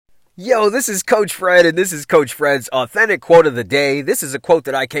Yo, this is Coach Fred, and this is Coach Fred's authentic quote of the day. This is a quote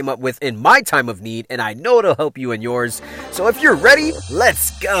that I came up with in my time of need, and I know it'll help you in yours. So if you're ready, let's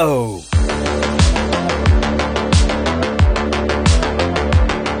go.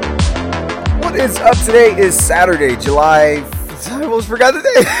 What is up today is Saturday, July... I almost forgot the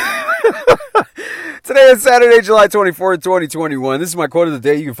day. Today is Saturday, July 24th, 2021. This is my quote of the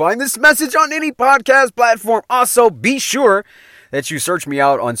day. You can find this message on any podcast platform. Also, be sure that you search me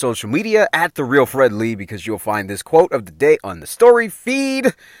out on social media at The Real Fred Lee, because you'll find this quote of the day on the story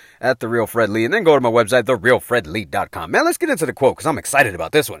feed at The Real Fred Lee. And then go to my website, therealfredlee.com. Man, let's get into the quote because I'm excited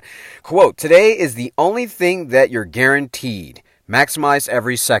about this one. Quote, today is the only thing that you're guaranteed. Maximize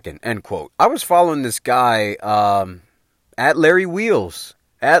every second, end quote. I was following this guy at Larry Wheels.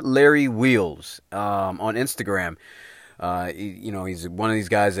 On Instagram. He's one of these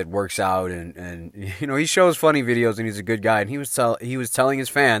guys that works out and he shows funny videos and he's a good guy. And he was telling his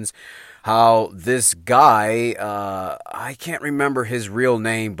fans how this guy, I can't remember his real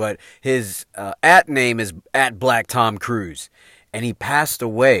name, but his at name is at Black Tom Cruise, and he passed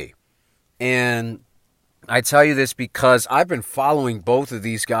away. And I tell you this because I've been following both of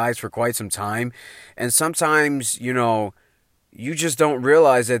these guys for quite some time, and sometimes, you just don't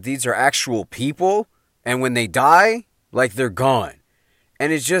realize that these are actual people, and when they die, like, they're gone.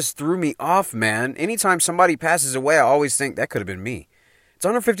 And it just threw me off, man. Anytime somebody passes away, I always think that could have been me. It's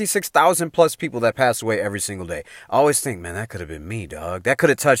 156,000 plus people that pass away every single day. I always think, man, that could have been me, dog. That could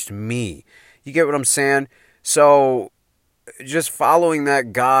have touched me. You get what I'm saying? So, just following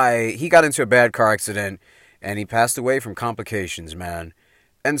that guy, he got into a bad car accident, and he passed away from complications, man.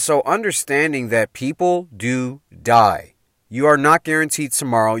 And so, understanding that people do die. You are not guaranteed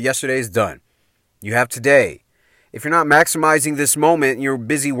tomorrow. Yesterday's done. You have today. If you're not maximizing this moment, you're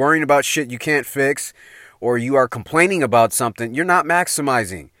busy worrying about shit you can't fix, or you are complaining about something, you're not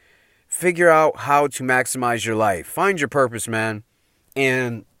maximizing. Figure out how to maximize your life. Find your purpose, man,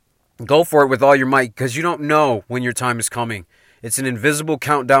 and go for it with all your might, because you don't know when your time is coming. It's an invisible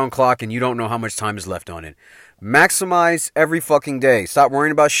countdown clock, and you don't know how much time is left on it. Maximize every fucking day. Stop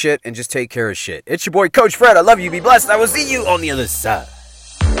worrying about shit and just take care of shit. It's your boy, Coach Fred. I love you. Be blessed. I will see you on the other side.